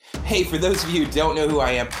Hey, for those of you who don't know who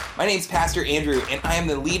I am, my name's Pastor Andrew, and I am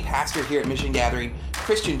the lead pastor here at Mission Gathering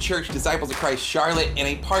Christian Church Disciples of Christ Charlotte, and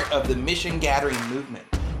a part of the Mission Gathering movement,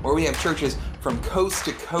 where we have churches from coast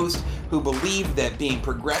to coast who believe that being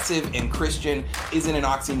progressive and Christian isn't an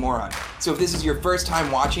oxymoron. So if this is your first time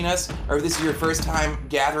watching us, or if this is your first time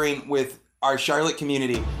gathering with our Charlotte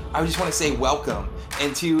community, I just want to say welcome.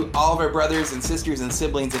 And to all of our brothers and sisters and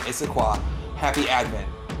siblings in Issaquah, happy Advent.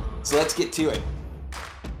 So let's get to it.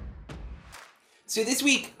 So this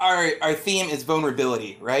week, our theme is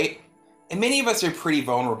vulnerability, right? And many of us are pretty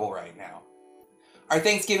vulnerable right now. Our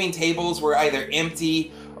Thanksgiving tables were either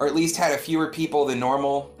empty or at least had fewer people than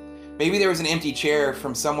normal. Maybe there was an empty chair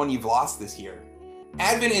from someone you've lost this year.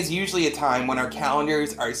 Advent is usually a time when our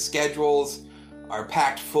calendars, our schedules are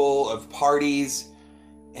packed full of parties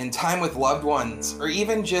and time with loved ones, or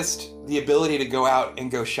even just the ability to go out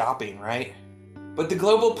and go shopping, right? But the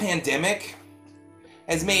global pandemic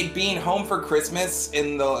has made being home for Christmas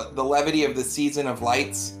in the levity of the season of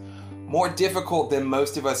lights more difficult than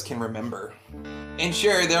most of us can remember. And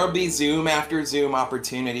sure, there'll be Zoom after Zoom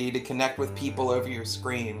opportunity to connect with people over your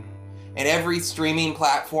screen. And every streaming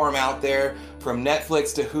platform out there, from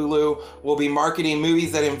Netflix to Hulu, will be marketing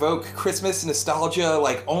movies that invoke Christmas nostalgia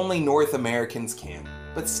like only North Americans can.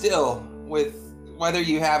 But still, with whether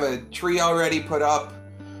you have a tree already put up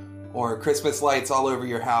or Christmas lights all over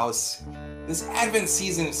your house, this Advent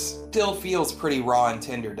season still feels pretty raw and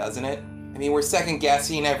tender, doesn't it? I mean, we're second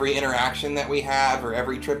guessing every interaction that we have or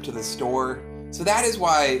every trip to the store. So that is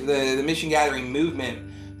why the Mission Gathering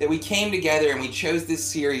movement, that we came together and we chose this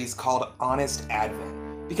series called Honest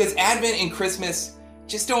Advent. Because Advent and Christmas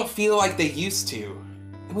just don't feel like they used to.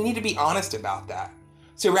 And we need to be honest about that.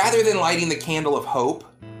 So rather than lighting the candle of hope,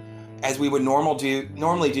 as we would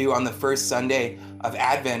normally do on the first Sunday of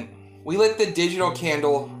Advent, we lit the digital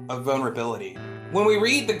candle of vulnerability. When we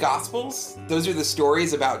read the Gospels, those are the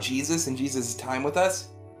stories about Jesus and Jesus' time with us,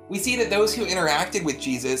 we see that those who interacted with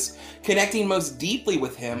Jesus, connecting most deeply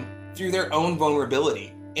with him through their own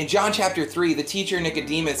vulnerability. In John chapter 3, the teacher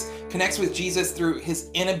Nicodemus connects with Jesus through his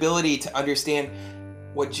inability to understand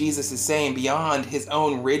what Jesus is saying beyond his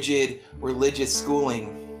own rigid religious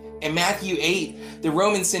schooling. In Matthew 8, the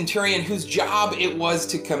Roman centurion whose job it was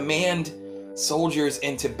to command soldiers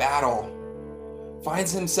into battle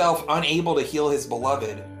finds himself unable to heal his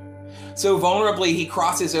beloved. So vulnerably, he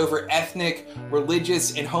crosses over ethnic,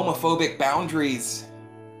 religious, and homophobic boundaries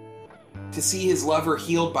to see his lover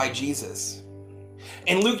healed by Jesus.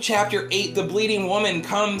 In Luke chapter 8, the bleeding woman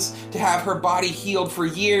comes to have her body healed. For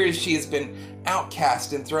years, she has been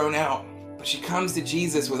outcast and thrown out, but she comes to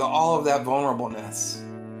Jesus with all of that vulnerableness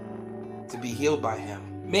to be healed by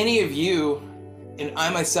him. Many of you, and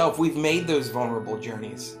I myself, we've made those vulnerable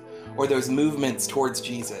journeys or those movements towards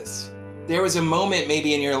Jesus. There was a moment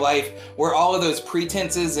maybe in your life where all of those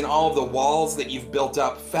pretenses and all of the walls that you've built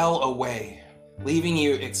up fell away, leaving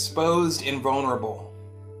you exposed and vulnerable.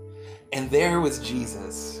 And there was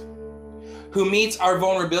Jesus, who meets our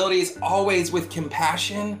vulnerabilities always with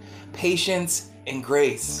compassion, patience, and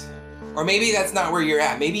grace. Or maybe that's not where you're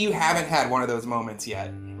at. Maybe you haven't had one of those moments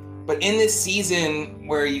yet. But in this season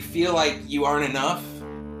where you feel like you aren't enough,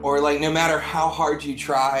 or like no matter how hard you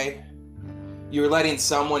try, you're letting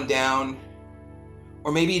someone down,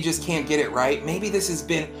 or maybe you just can't get it right, maybe this has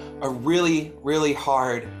been a really, really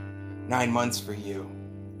hard 9 months for you.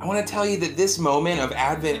 I want to tell you that this moment of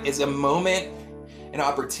Advent is a moment, an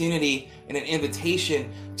opportunity, and an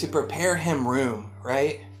invitation to prepare him room,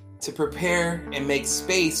 right? To prepare and make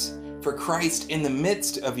space for Christ in the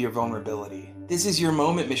midst of your vulnerability. This is your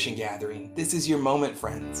moment, Mission Gathering. This is your moment,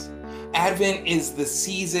 friends. Advent is the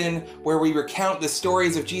season where we recount the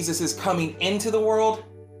stories of Jesus' coming into the world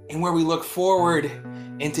and where we look forward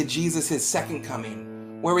into Jesus' second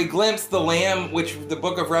coming, where we glimpse the Lamb, which the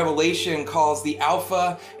book of Revelation calls the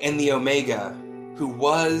Alpha and the Omega, who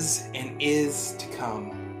was and is to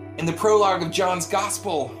come. In the prologue of John's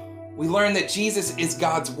Gospel, we learn that Jesus is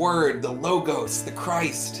God's Word, the Logos, the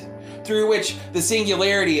Christ, through which the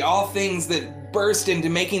singularity, all things that burst into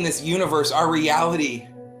making this universe our reality,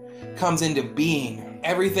 comes into being.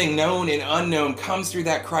 Everything known and unknown comes through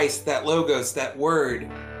that Christ, that Logos, that Word.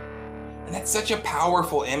 And that's such a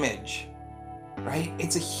powerful image, right?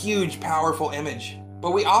 It's a huge, powerful image.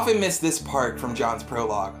 But we often miss this part from John's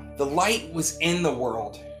prologue. The light was in the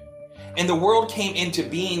world, and the world came into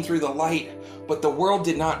being through the light, but the world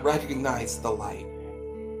did not recognize the light.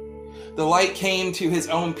 The light came to his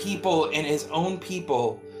own people, and his own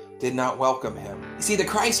people did not welcome him. You see, the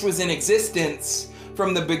Christ was in existence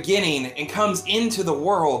from the beginning and comes into the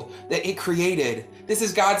world that it created. This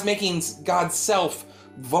is God's making God's self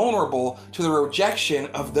vulnerable to the rejection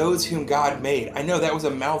of those whom God made. I know that was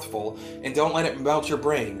a mouthful, and don't let it melt your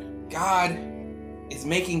brain. God is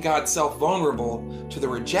making God's self vulnerable to the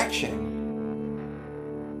rejection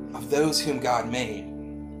of those whom God made.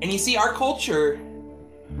 And you see, our culture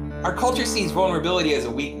sees vulnerability as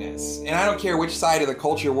a weakness. And I don't care which side of the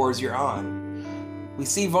culture wars you're on. We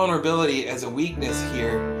see vulnerability as a weakness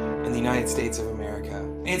here in the United States of America.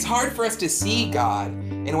 And it's hard for us to see God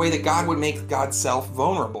in a way that God would make God's self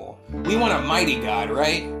vulnerable. We want a mighty God,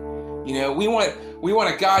 right? You know, we want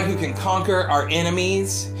a God who can conquer our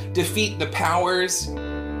enemies, defeat the powers.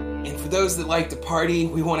 And for those that like to party,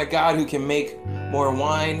 we want a God who can make more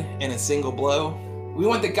wine in a single blow. We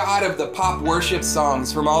want the God of the pop worship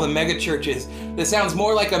songs from all the mega churches that sounds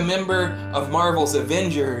more like a member of Marvel's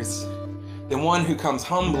Avengers than one who comes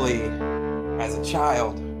humbly as a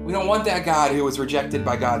child. We don't want that God who was rejected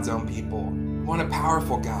by God's own people. We want a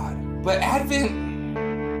powerful God. But Advent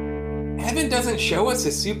doesn't show us a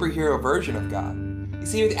superhero version of God. You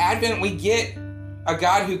see, with Advent, we get a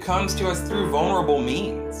God who comes to us through vulnerable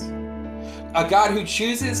means. A God who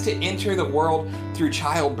chooses to enter the world through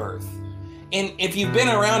childbirth. And if you've been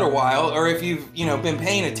around a while, or if you've been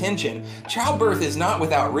paying attention, childbirth is not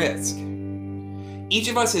without risk. Each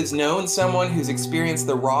of us has known someone who's experienced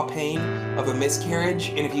the raw pain of a miscarriage,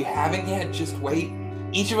 and if you haven't yet, just wait.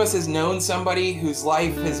 Each of us has known somebody whose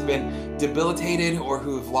life has been debilitated or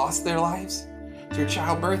who have lost their lives through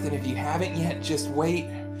childbirth, and if you haven't yet, just wait.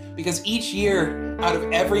 Because each year, out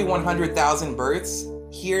of every 100,000 births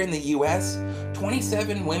here in the US,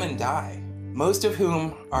 27 women die, most of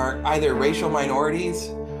whom are either racial minorities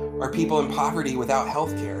or people in poverty without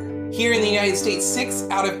health care. Here in the United States, 6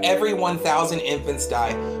 out of every 1,000 infants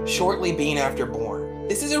die shortly being after born.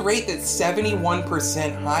 This is a rate that's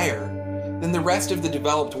 71% higher than the rest of the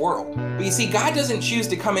developed world. But you see, God doesn't choose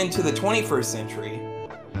to come into the 21st century.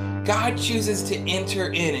 God chooses to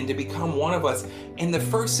enter in and to become one of us in the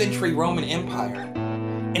 1st century Roman Empire.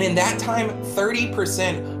 And in that time,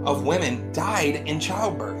 30% of women died in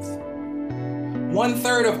childbirth.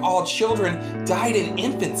 1/3 of all children died in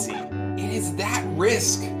infancy. It is that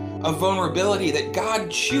risk of vulnerability that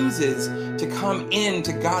God chooses to come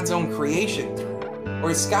into God's own creation through. Or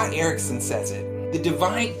as Scott Erickson says it, the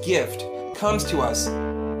divine gift comes to us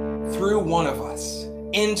through one of us,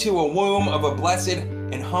 into a womb of a blessed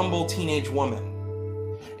and humble teenage woman,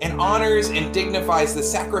 and honors and dignifies the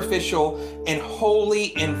sacrificial and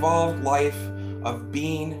wholly involved life of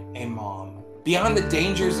being a mom. Beyond the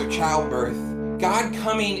dangers of childbirth, God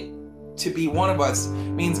coming to be one of us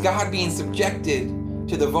means God being subjected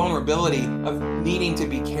to the vulnerability of needing to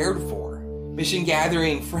be cared for. Mission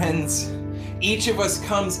Gathering friends, each of us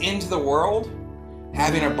comes into the world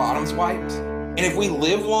having our bottoms wiped. And if we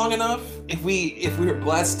live long enough, if we are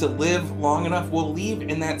blessed to live long enough, we'll leave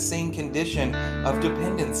in that same condition of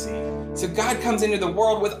dependency. So God comes into the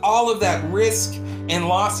world with all of that risk and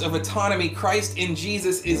loss of autonomy. Christ in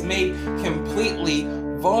Jesus is made completely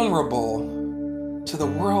vulnerable to the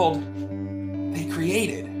world they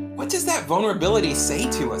created. What does that vulnerability say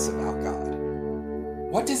to us about God?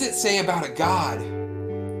 What does it say about a God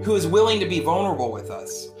who is willing to be vulnerable with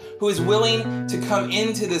us, who is willing to come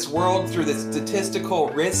into this world through the statistical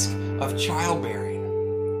risk of childbearing,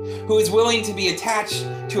 who is willing to be attached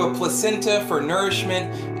to a placenta for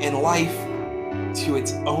nourishment and life to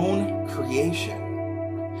its own creation,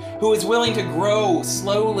 who is willing to grow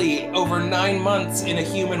slowly over 9 months in a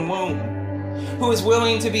human womb, who is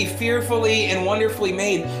willing to be fearfully and wonderfully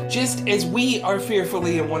made, just as we are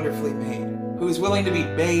fearfully and wonderfully made, who is willing to be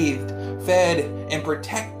bathed, fed, and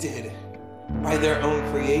protected by their own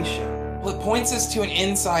creation. Well, it points us to an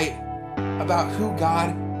insight about who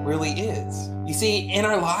God really is. You see, in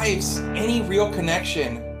our lives, any real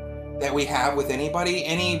connection that we have with anybody,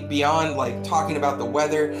 any beyond like talking about the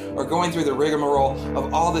weather or going through the rigmarole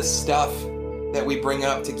of all this stuff that we bring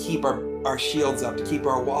up to keep our shields up, to keep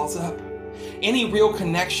our walls up, any real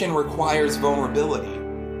connection requires vulnerability,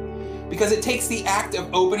 because it takes the act of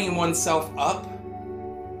opening oneself up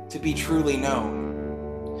to be truly known.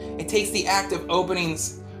 It takes the act of opening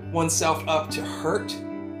oneself up to hurt,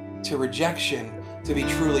 to rejection, to be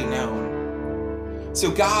truly known. So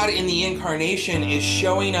God in the incarnation is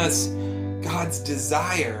showing us God's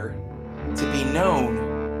desire to be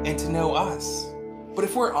known and to know us. But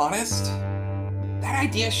if we're honest, that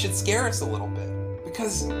idea should scare us a little bit,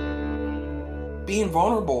 because being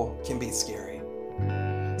vulnerable can be scary.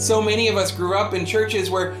 So many of us grew up in churches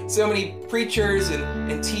where so many preachers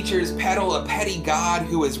and teachers peddle a petty God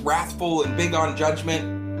who is wrathful and big on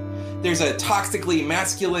judgment. There's a toxically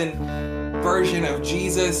masculine version of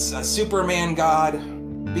Jesus, a Superman God.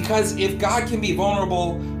 Because if God can be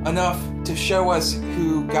vulnerable enough to show us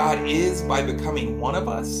who God is by becoming one of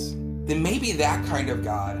us, then maybe that kind of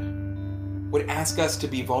God would ask us to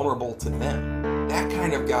be vulnerable to them. That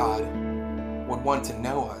kind of God would want to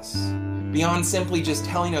know us. Beyond simply just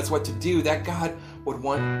telling us what to do, that God would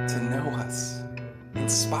want to know us in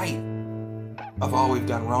spite of all we've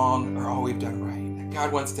done wrong or all we've done right. That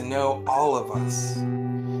God wants to know all of us,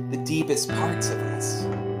 the deepest parts of us.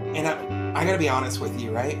 And I gotta be honest with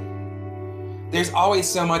you, right? There's always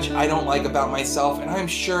so much I don't like about myself, and I'm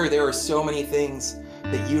sure there are so many things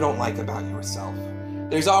that you don't like about yourself.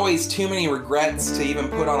 There's always too many regrets to even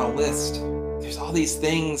put on a list. There's all these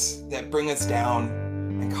things that bring us down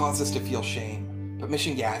and cause us to feel shame. But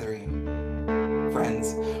Mission Gathering,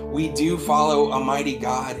 friends, we do follow a mighty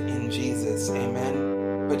God in Jesus,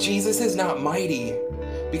 amen? But Jesus is not mighty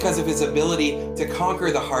because of his ability to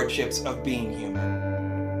conquer the hardships of being human.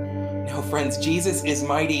 No, friends, Jesus is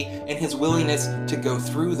mighty in his willingness to go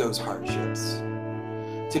through those hardships,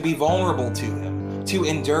 to be vulnerable to them, to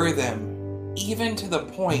endure them, even to the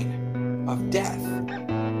point of death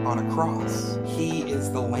on a cross. He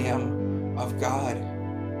is the Lamb of God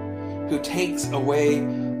who takes away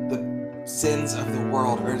the sins of the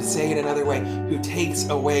world, or to say it another way, who takes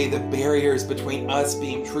away the barriers between us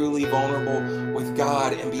being truly vulnerable with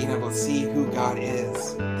God and being able to see who God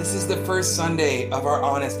is. This is the first Sunday of our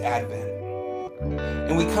Honest Advent,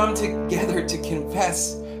 and we come together to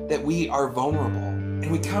confess that we are vulnerable.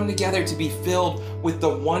 And we come together to be filled with the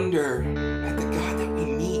wonder at the God that we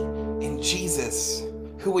meet in Jesus,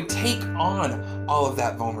 who would take on all of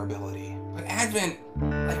that vulnerability. But Advent,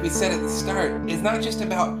 like we said at the start, is not just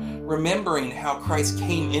about remembering how Christ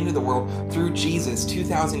came into the world through Jesus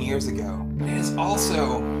 2,000 years ago. But it is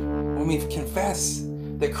also when we confess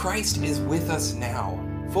that Christ is with us now,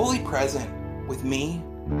 fully present with me,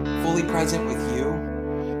 fully present with you,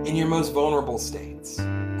 in your most vulnerable states,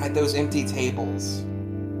 at those empty tables,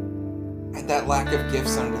 at that lack of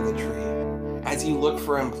gifts under the tree, as you look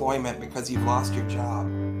for employment because you've lost your job.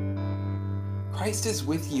 Christ is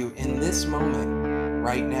with you in this moment,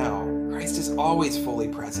 right now. Christ is always fully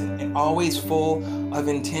present and always full of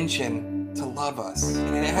intention to love us.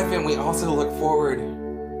 And in Advent, we also look forward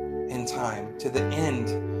in time to the end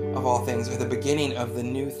of all things, or the beginning of the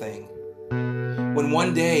new thing, when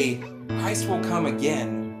one day Christ will come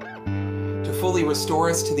again to fully restore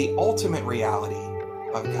us to the ultimate reality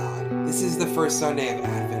of God. This is the first Sunday of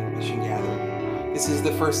Advent, Mission Gathering. This is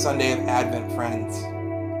the first Sunday of Advent, friends.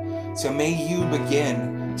 So may you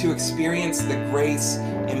begin to experience the grace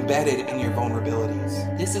embedded in your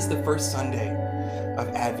vulnerabilities. This is the first Sunday of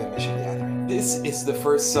Advent, Mission Gathering. This is the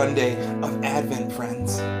first Sunday of Advent,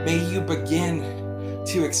 friends. May you begin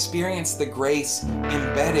to experience the grace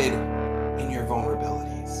embedded in your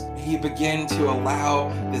vulnerabilities. May you begin to allow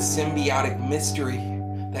the symbiotic mystery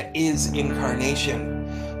that is incarnation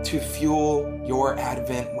to fuel your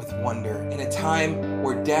Advent with wonder. In a time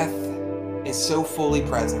where death is so fully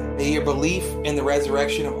present, may your belief in the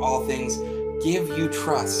resurrection of all things give you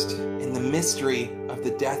trust in the mystery of the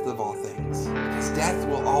death of all things, because death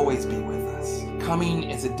will always be with us. Coming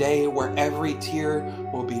is a day where every tear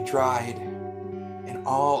will be dried and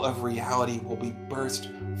all of reality will be burst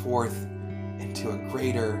forth into a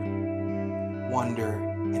greater wonder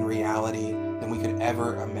and reality than we could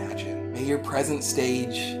ever imagine. May your present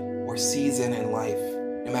stage or season in life,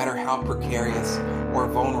 no matter how precarious or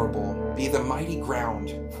vulnerable, be the mighty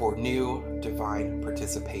ground for new divine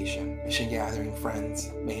participation. Mission Gathering,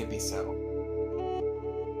 friends, may it be so.